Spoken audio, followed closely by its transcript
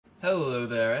Hello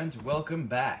there and welcome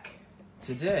back.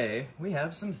 Today we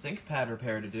have some ThinkPad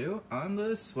repair to do on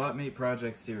the Swap Meet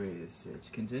project series.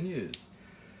 It continues.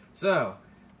 So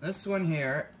this one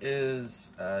here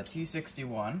is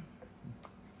T61.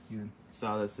 You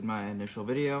saw this in my initial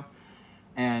video.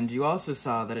 And you also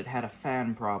saw that it had a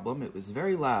fan problem. It was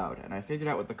very loud, and I figured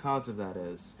out what the cause of that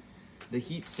is. The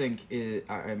heatsink is,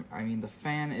 I mean the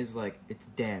fan is like, it's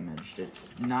damaged.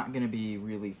 It's not gonna be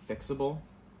really fixable.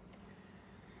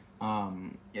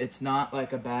 It's not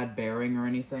like a bad bearing or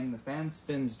anything. The fan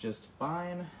spins just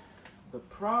fine. The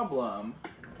problem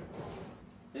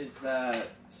is that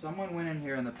someone went in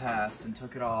here in the past and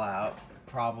took it all out,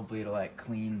 probably to like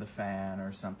clean the fan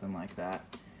or something like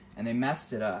that, and they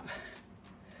messed it up.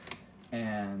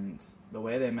 And the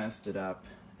way they messed it up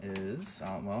is,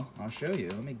 well, I'll show you.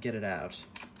 Let me get it out.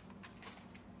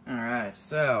 Alright,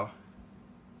 so,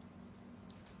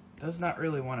 it does not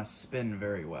really want to spin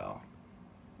very well.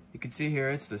 You can see here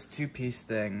it's this two-piece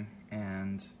thing,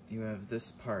 and you have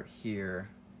this part here,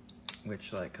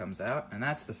 which like comes out, and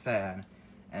that's the fan.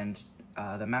 And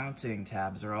the mounting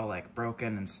tabs are all like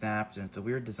broken and snapped, and it's a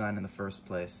weird design in the first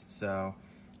place. So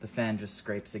the fan just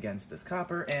scrapes against this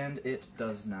copper, and it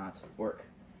does not work.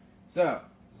 So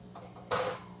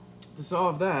to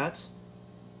solve that,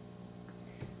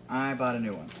 I bought a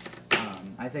new one.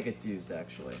 I think it's used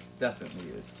actually, definitely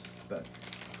used, but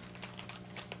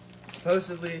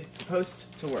supposedly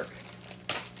supposed to work.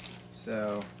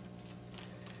 So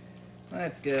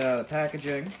let's get out of the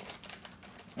packaging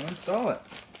and install it.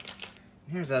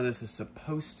 Here's how this is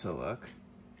supposed to look.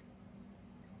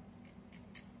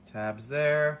 Tabs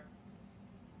there.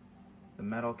 The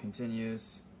metal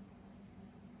continues.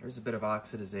 There's a bit of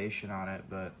oxidization on it,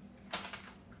 but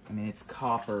I mean it's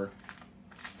copper.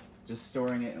 Just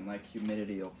storing it in like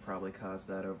humidity will probably cause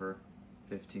that over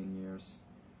 15 years.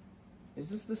 Is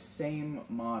this the same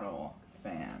model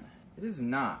fan? It is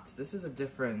not. This is a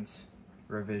different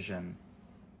revision,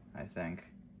 I think.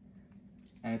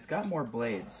 And it's got more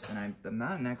blades, and I'm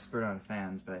not an expert on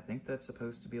fans, but I think that's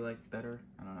supposed to be like better.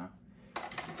 I don't know.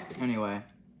 Anyway,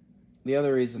 the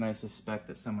other reason I suspect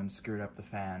that someone screwed up the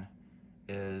fan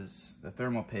is the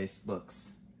thermal paste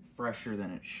looks fresher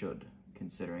than it should,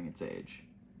 considering its age.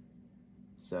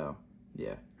 So,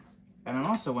 yeah. And I'm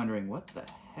also wondering what the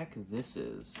heck this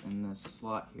is in this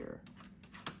slot here.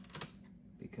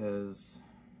 Because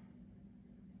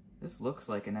this looks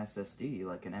like an SSD,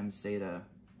 like an MSATA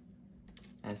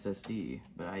SSD,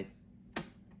 but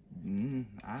I'm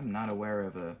not aware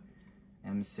of a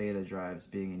MSATA drives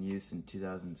being in use in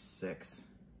 2006.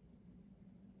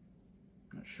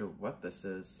 I'm not sure what this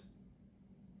is.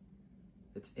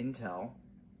 It's Intel.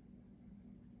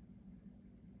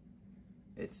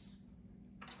 It's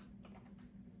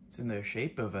in the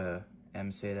shape of a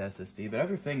MSATA SSD, but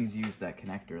everything's used that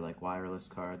connector, like wireless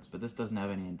cards, but this doesn't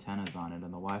have any antennas on it, and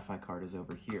the Wi-Fi card is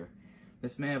over here.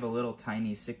 This may have a little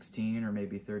tiny 16 or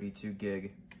maybe 32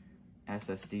 gig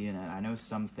SSD in it. I know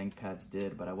some ThinkPads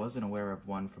did, but I wasn't aware of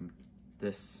one from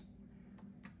this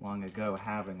long ago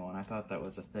having one. I thought that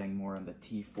was a thing more in the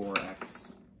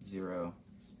T4X0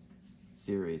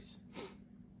 series.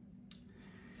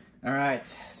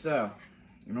 Alright, so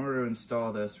in order to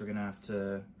install this, we're gonna have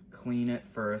to clean it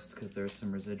first because there's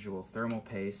some residual thermal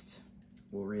paste.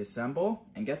 We'll reassemble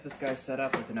and get this guy set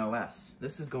up with an OS.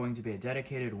 This is going to be a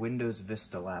dedicated Windows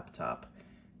Vista laptop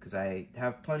because I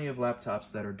have plenty of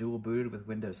laptops that are dual booted with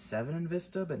Windows 7 and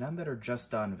Vista, but none that are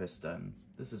just on Vista, and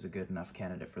this is a good enough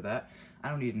candidate for that. I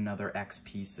don't need another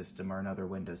XP system or another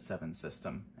Windows 7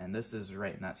 system, and this is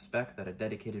right in that spec that a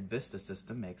dedicated Vista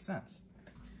system makes sense.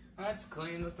 Let's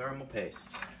clean the thermal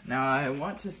paste. Now I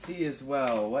want to see as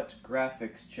well what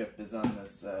graphics chip is on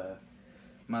this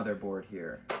motherboard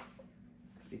here,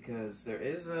 because there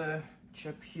is a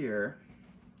chip here,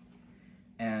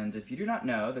 and if you do not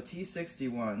know, the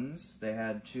T61s, they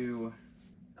had two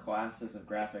classes of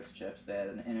graphics chips. They had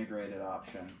an integrated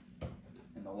option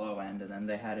in the low end, and then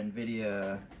they had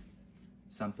NVIDIA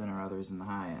something or others in the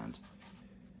high end.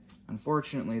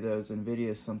 Unfortunately, those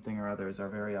NVIDIA something or others are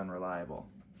very unreliable.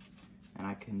 And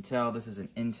I can tell this is an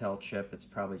Intel chip. It's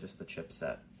probably just the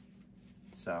chipset.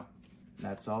 So,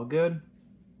 that's all good.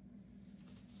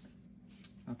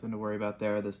 Nothing to worry about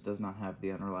there. This does not have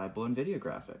the unreliable NVIDIA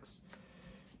graphics.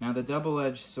 Now, the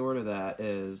double-edged sword of that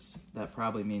is, that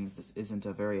probably means this isn't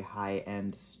a very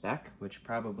high-end spec, which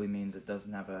probably means it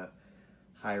doesn't have a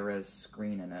high-res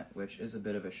screen in it, which is a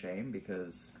bit of a shame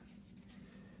because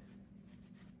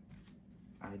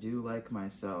I do like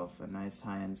myself a nice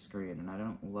high-end screen, and I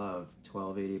don't love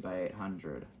 1280 by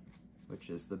 800,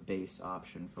 which is the base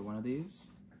option for one of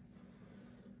these.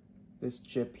 This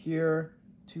chip here,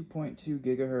 2.2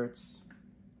 gigahertz.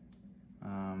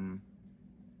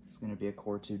 It's going to be a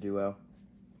Core 2 Duo.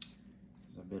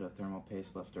 There's a bit of thermal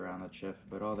paste left around the chip,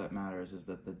 but all that matters is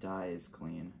that the die is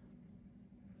clean.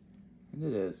 And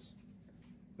it is.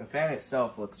 The fan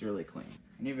itself looks really clean.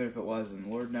 And even if it wasn't,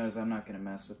 Lord knows I'm not going to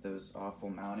mess with those awful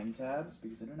mounting tabs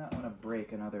because I do not want to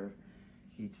break another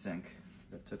heatsink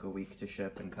that took a week to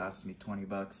ship and cost me 20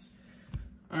 bucks.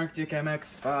 Arctic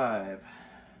MX5.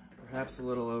 Perhaps a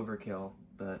little overkill,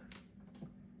 but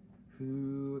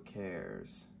who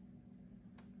cares?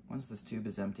 Once this tube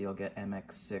is empty, I'll get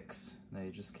MX6. They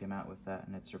just came out with that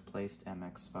and it's replaced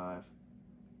MX5.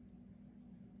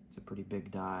 It's a pretty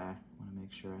big die. I want to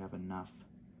make sure I have enough.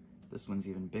 This one's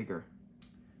even bigger.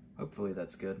 Hopefully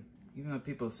that's good. Even though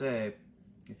people say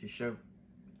if you show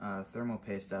thermal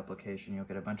paste application, you'll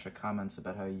get a bunch of comments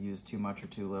about how you use too much or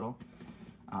too little.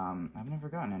 I've never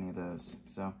gotten any of those,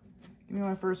 so give me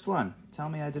my first one. Tell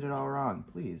me I did it all wrong,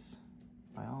 please.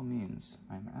 By all means,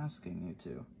 I'm asking you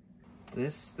to.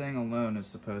 This thing alone is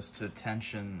supposed to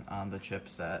tension on the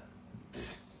chipset.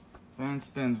 Fan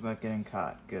spins without getting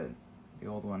caught. Good. The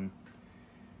old one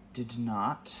did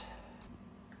not.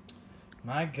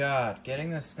 My God,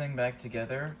 getting this thing back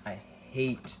together, I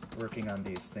hate working on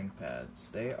these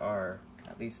ThinkPads. They are,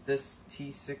 at least this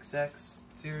T6X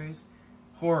series,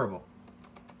 horrible.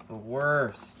 The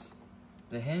worst.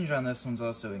 The hinge on this one's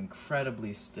also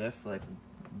incredibly stiff, like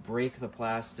break the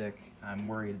plastic. I'm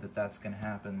worried that that's gonna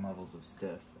happen levels of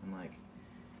stiff. And like,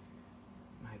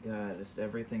 my God, just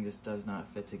everything just does not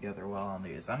fit together well on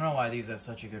these. I don't know why these have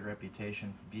such a good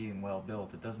reputation for being well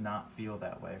built. It does not feel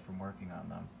that way from working on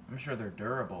them. I'm sure they're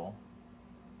durable,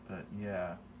 but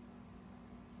yeah.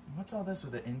 What's all this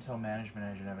with the Intel management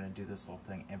engine having to do this whole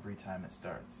thing every time it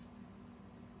starts?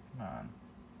 Come on.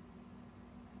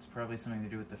 It's probably something to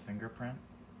do with the fingerprint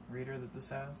reader that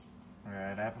this has.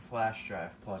 Alright, I have a flash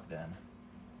drive plugged in.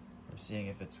 We're seeing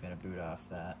if it's going to boot off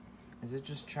that. Is it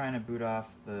just trying to boot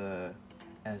off the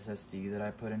SSD that I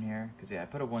put in here? Because yeah, I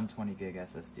put a 120 gig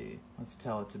SSD. Let's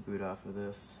tell it to boot off of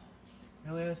this.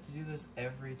 It really has to do this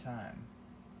every time.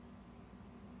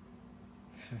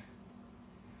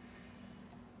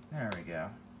 There we go.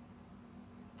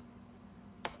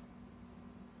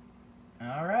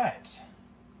 Alright.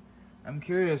 I'm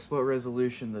curious what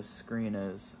resolution this screen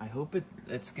is. I hope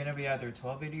it's gonna be either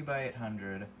 1280 by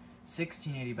 800,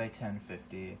 1680 by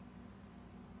 1050,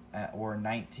 or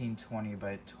 1920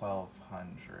 by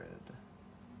 1200.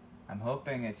 I'm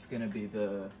hoping it's gonna be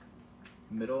the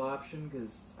middle option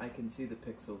because I can see the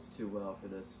pixels too well for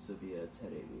this to be a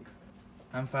 1080.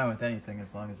 I'm fine with anything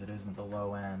as long as it isn't the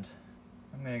low end.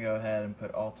 I'm gonna go ahead and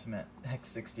put Ultimate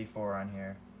X64 on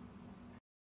here.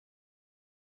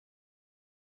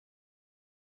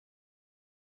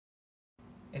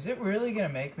 Is it really gonna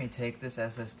make me take this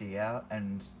SSD out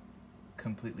and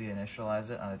completely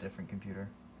initialize it on a different computer?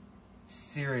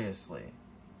 Seriously.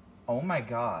 Oh my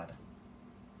God.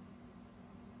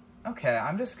 Okay,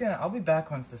 I'll be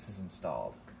back once this is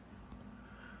installed.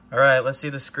 Alright, let's see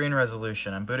the screen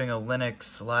resolution. I'm booting a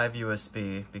Linux live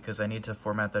USB because I need to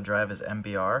format the drive as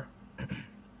MBR.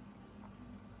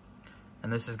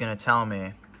 And this is gonna tell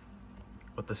me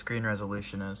what the screen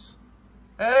resolution is.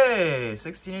 Hey,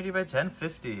 1680 by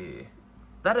 1050.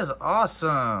 That is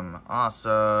awesome.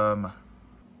 Awesome.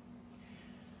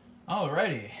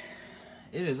 Alrighty.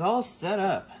 It is all set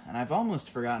up, and I've almost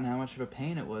forgotten how much of a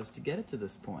pain it was to get it to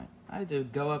this point. I had to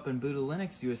go up and boot a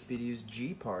Linux USB to use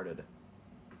Gparted,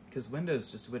 because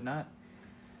Windows just would not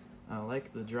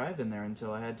like the drive in there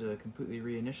until I had to completely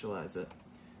reinitialize it.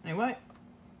 Anyway,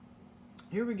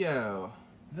 here we go.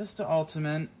 Vista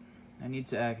Ultimate. I need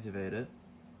to activate it.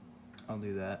 I'll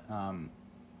do that.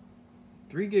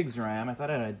 3 gigs RAM. I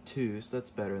thought I had 2, so that's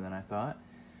better than I thought.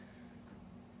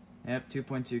 Yep,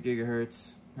 2.2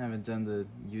 gigahertz. I haven't done the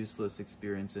useless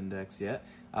experience index yet.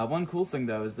 One cool thing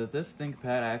though is that this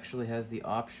ThinkPad actually has the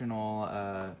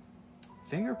optional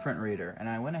fingerprint reader, and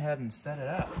I went ahead and set it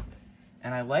up.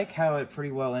 And I like how it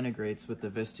pretty well integrates with the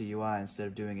Vista UI instead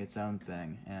of doing its own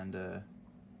thing, and it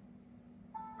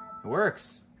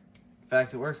works. In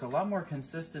fact, it works a lot more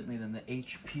consistently than the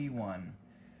HP one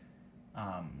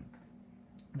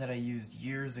that I used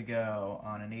years ago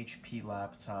on an HP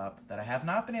laptop that I have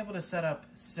not been able to set up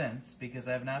since because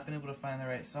I have not been able to find the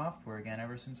right software again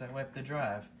ever since I wiped the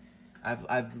drive.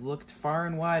 I've looked far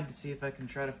and wide to see if I can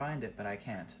try to find it, but I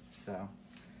can't. So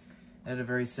I had a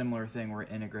very similar thing where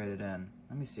it integrated in.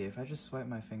 Let me see if I just swipe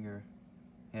my finger.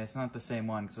 Yeah, it's not the same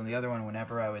one, because on the other one,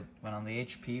 on the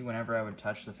HP, whenever I would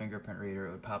touch the fingerprint reader,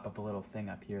 it would pop up a little thing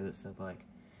up here that said, like,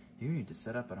 do you need to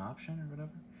set up an option or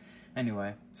whatever?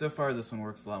 Anyway, so far this one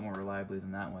works a lot more reliably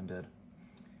than that one did.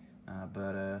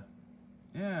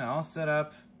 Yeah, all set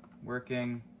up,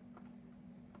 working.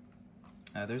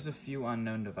 There's a few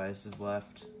unknown devices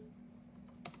left.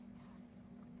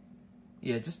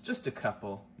 Yeah, just a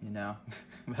couple, you know,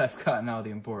 but I've gotten all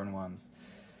the important ones.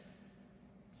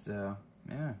 So,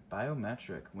 yeah,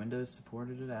 biometric. Windows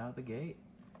supported it out of the gate.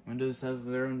 Windows has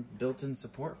their own built-in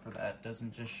support for that. It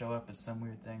doesn't just show up as some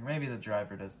weird thing. Maybe the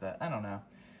driver does that. I don't know.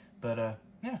 But,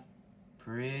 yeah,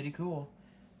 pretty cool.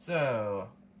 So,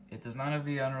 it does not have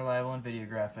the unreliable NVIDIA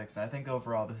graphics. And I think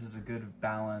overall this is a good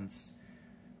balance,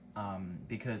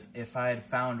 because if I had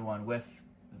found one with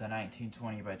the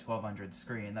 1920 by 1200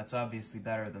 screen, that's obviously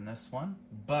better than this one,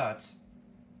 but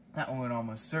that one would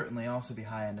almost certainly also be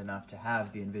high-end enough to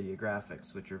have the NVIDIA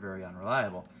graphics, which are very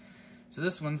unreliable. So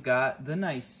this one's got the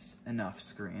nice enough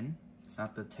screen. It's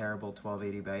not the terrible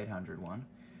 1280 by 800 one.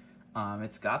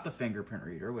 It's got the fingerprint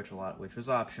reader, which was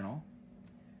optional,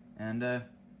 and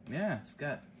yeah, it's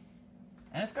got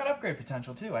upgrade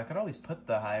potential too. I could always put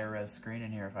the higher res screen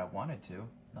in here if I wanted to.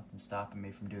 Nothing's stopping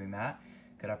me from doing that.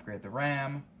 Could upgrade the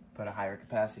RAM, put a higher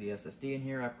capacity SSD in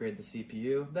here, upgrade the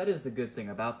CPU. That is the good thing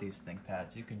about these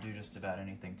ThinkPads. You can do just about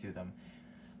anything to them.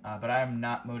 But I'm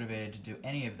not motivated to do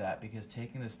any of that because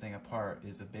taking this thing apart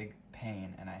is a big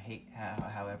pain, and I hate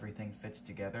how everything fits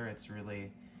together. It's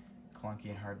really clunky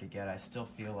and hard to get. I still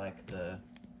feel like the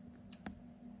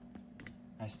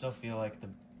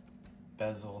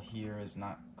bezel here is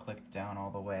not clicked down all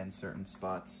the way in certain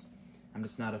spots. I'm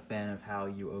just not a fan of how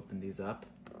you open these up.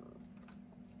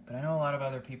 But I know a lot of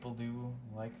other people do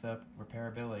like the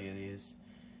repairability of these.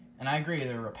 And I agree,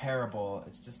 they're repairable.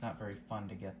 It's just not very fun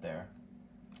to get there.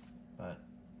 But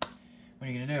what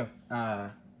are you gonna do?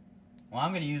 Well,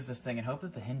 I'm gonna use this thing and hope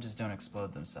that the hinges don't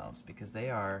explode themselves, because they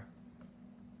are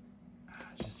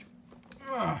just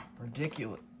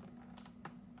ridiculous.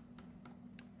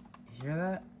 You hear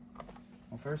that?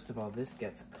 Well, first of all, this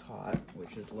gets caught,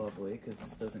 which is lovely, because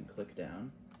this doesn't click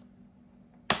down.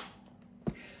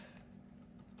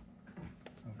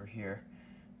 Over here.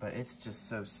 But it's just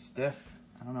so stiff.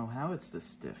 I don't know how it's this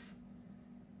stiff.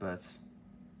 But,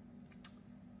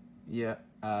 yeah,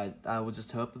 I will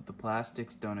just hope that the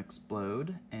plastics don't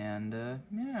explode, and,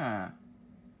 yeah.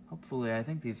 Hopefully, I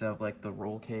think these have, like, the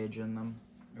roll cage in them,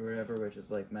 or whatever, which is,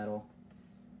 like, metal.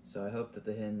 So I hope that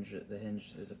the hinge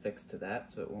is affixed to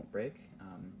that, so it won't break.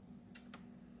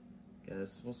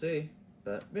 Guess we'll see,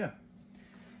 but yeah.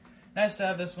 Nice to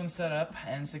have this one set up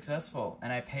and successful,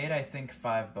 and I paid, I think,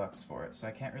 $5 for it, so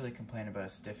I can't really complain about a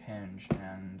stiff hinge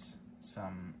and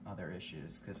some other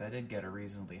issues, because I did get a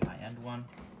reasonably high-end one,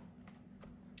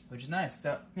 which is nice.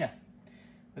 So yeah,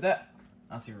 with that,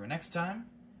 I'll see you next time.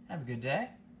 Have a good day,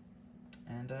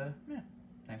 and yeah,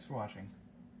 thanks for watching.